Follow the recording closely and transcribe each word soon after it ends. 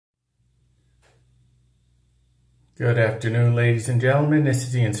Good afternoon, ladies and gentlemen. This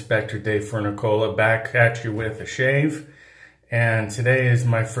is the Inspector Dave Fernicola back at you with a shave. And today is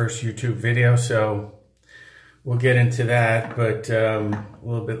my first YouTube video, so we'll get into that, but a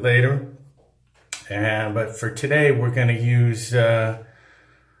little bit later. But for today, we're going to use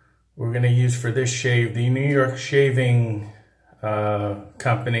for this shave the New York Shaving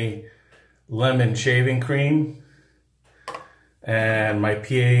Company Lemon Shaving Cream and my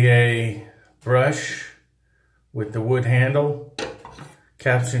PAA brush with the wood handle,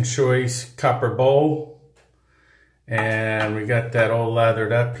 Captain Choice copper bowl, and we got that all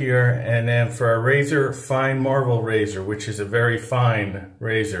lathered up here. And then for our razor, fine marble razor, which is a very fine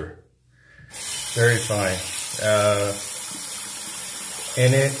razor, very fine.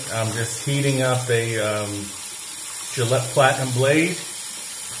 In it, I'm just heating up a Gillette Platinum blade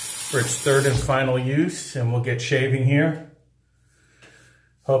for its third and final use, and we'll get shaving here.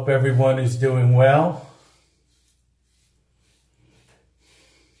 Hope everyone is doing well.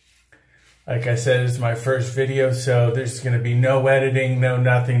 Like I said, it's my first video, so there's going to be no editing, no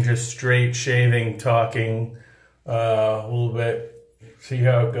nothing, just straight shaving, talking a little bit, see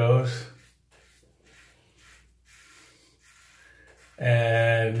how it goes.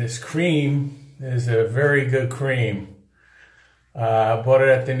 And this cream is a very good cream. I bought it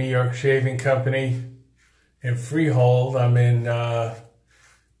at the New York Shaving Company in Freehold. I'm in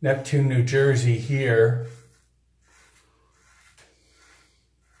Neptune, New Jersey here.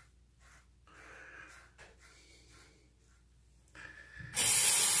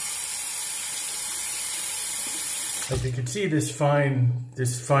 As you can see, this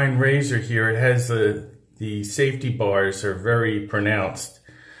fine razor here, it has the safety bars are very pronounced,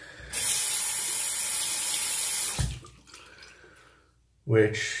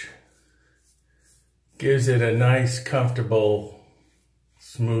 which gives it a nice, comfortable,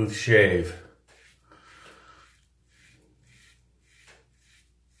 smooth shave.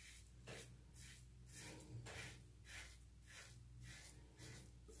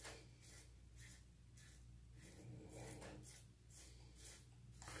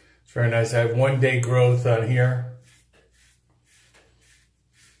 It's very nice. I have 1 day growth on here.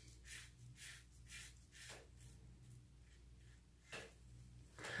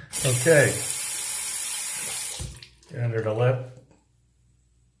 Okay. Get under the lip.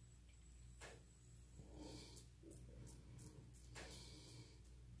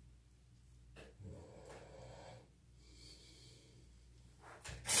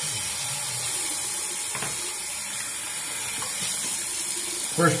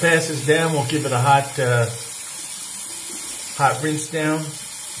 First pass is down. We'll give it a hot rinse down.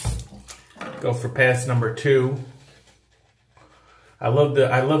 Go for pass number 2. I love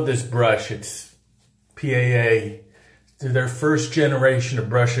this brush. It's PAA. They're their first generation of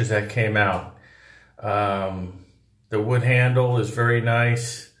brushes that came out. The wood handle is very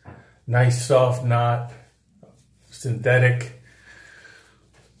nice. Nice soft knot, synthetic.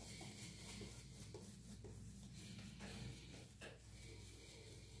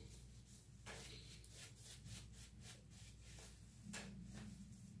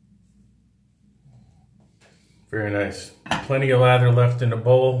 Very nice. Plenty of lather left in the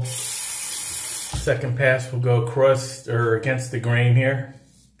bowl. Second pass will go across or against the grain here.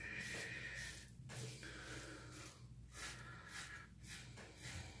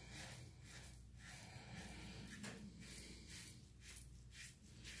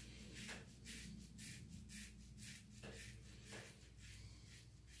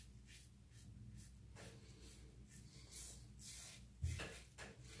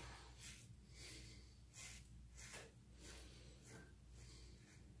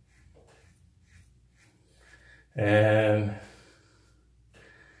 And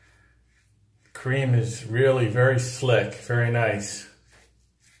cream is really very slick, very nice.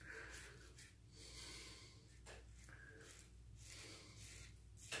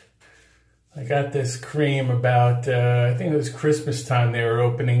 I got this cream about, I think it was Christmas time. They were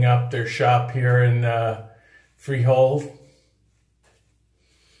opening up their shop here in Freehold.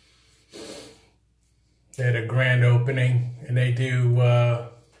 They had a grand opening, and they do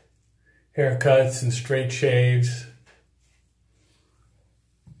haircuts and straight shaves.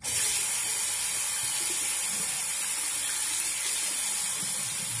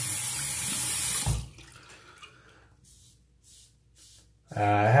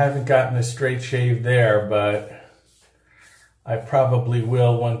 I haven't gotten a straight shave there, but I probably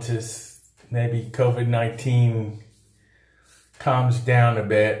will once maybe COVID-19 calms down a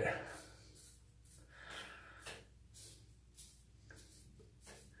bit.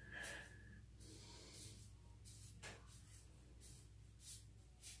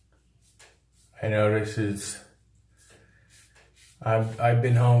 I know this is I've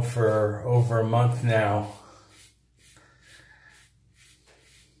been home for over a month now.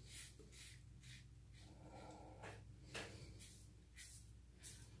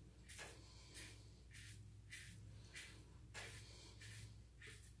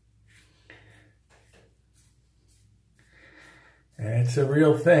 And it's a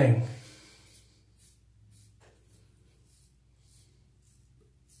real thing.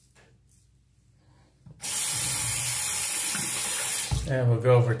 And we'll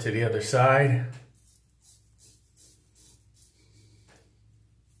go over to the other side.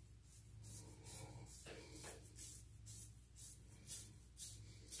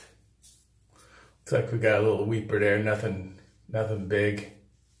 Looks like we got a little weeper there, nothing big.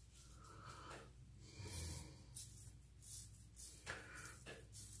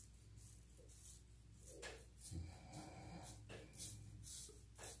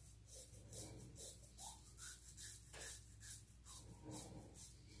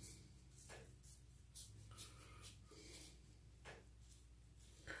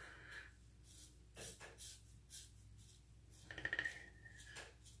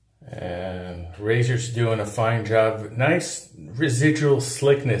 And razor's doing a fine job. Nice residual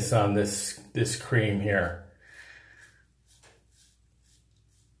slickness on this cream here.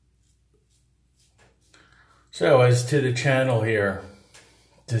 So as to the channel here,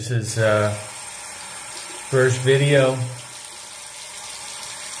 this is first video,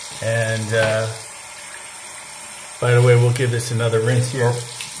 and by the way, we'll give this another rinse here,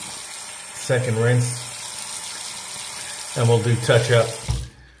 second rinse, and we'll do touch up.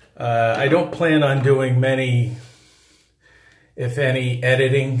 I don't plan on doing many, if any,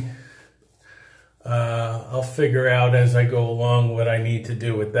 editing. I'll figure out as I go along what I need to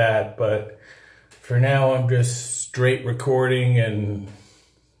do with that, but for now I'm just straight recording and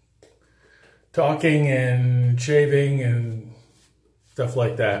talking and shaving and stuff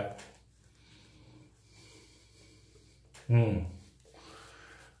like that.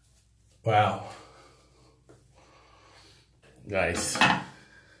 Wow. Nice.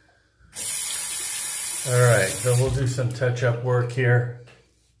 All right, so we'll do some touch-up work here.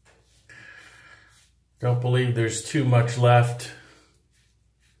 Don't believe there's too much left.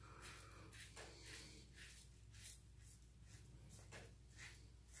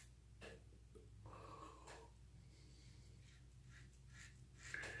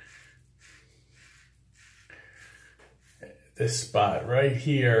 This spot right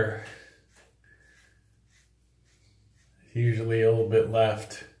here, usually a little bit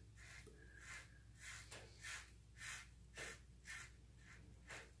left.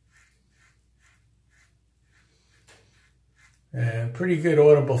 And pretty good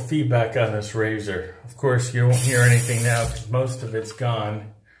audible feedback on this razor. Of course, you won't hear anything now because most of it's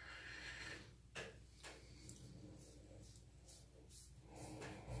gone.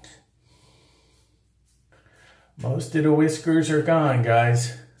 Most of the whiskers are gone,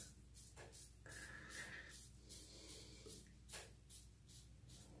 guys.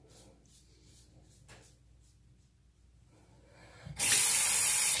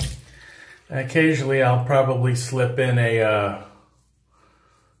 Occasionally, I'll probably slip in a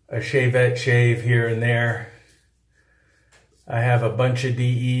Shavette shave here and there. I have a bunch of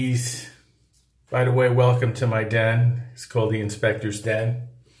DEs. By the way, welcome to my den. It's called the Inspector's Den.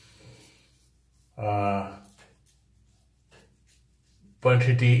 Bunch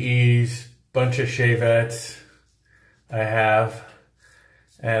of DEs, bunch of Shavettes I have.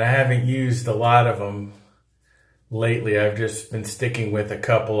 And I haven't used a lot of them lately. I've just been sticking with a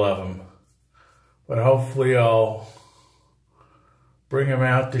couple of them. But hopefully I'll bring them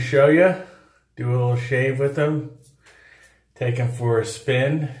out to show you, do a little shave with them, take them for a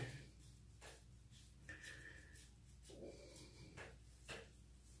spin.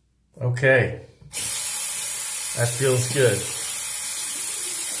 Okay, that feels good.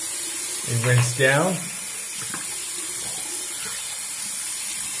 You rinse down.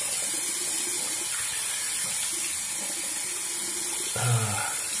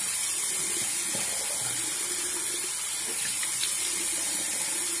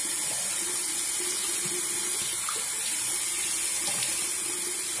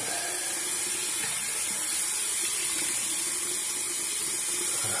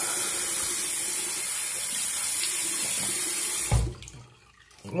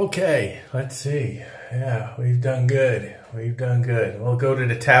 Okay, let's see. Yeah, we've done good. We've done good. We'll go to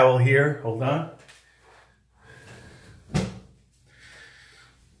the towel here. Hold on.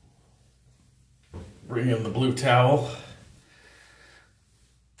 Bring in the blue towel.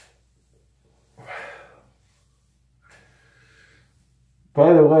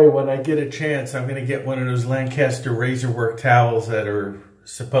 By the way, when I get a chance, I'm going to get one of those Lancaster Razorwork towels that are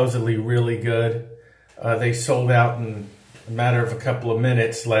supposedly really good. They sold out in a matter of a couple of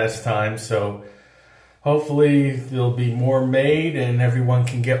minutes last time, so hopefully there'll be more made and everyone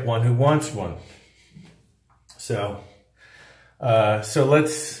can get one who wants one. So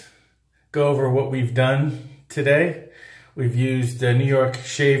let's go over what we've done today. We've used the New York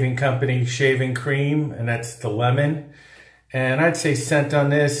Shaving Company shaving cream, and that's the lemon. And I'd say scent on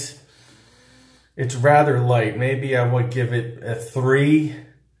this, it's rather light. Maybe I would give it a 3.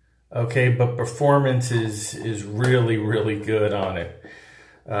 Okay, but performance is really, really good on it.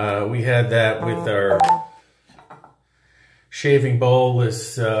 We had that with our shaving bowl,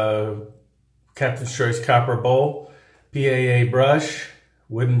 this Captain's Choice Copper Bowl, PAA brush,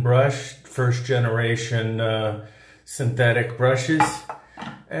 wooden brush, first generation synthetic brushes.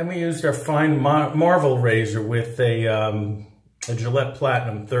 And we used our fine Marvel razor with a Gillette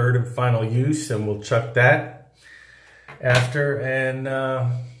Platinum 3rd and final use, and we'll chuck that after. And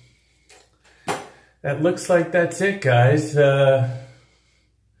that looks like that's it, guys.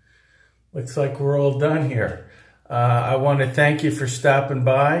 Looks like we're all done here. I want to thank you for stopping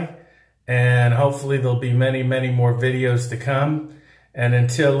by, and hopefully there'll be many, many more videos to come. And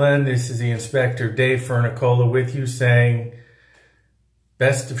until then, this is the Inspector Dave Fernicola with you saying,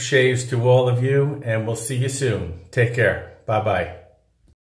 best of shaves to all of you, and we'll see you soon. Take care. Bye-bye.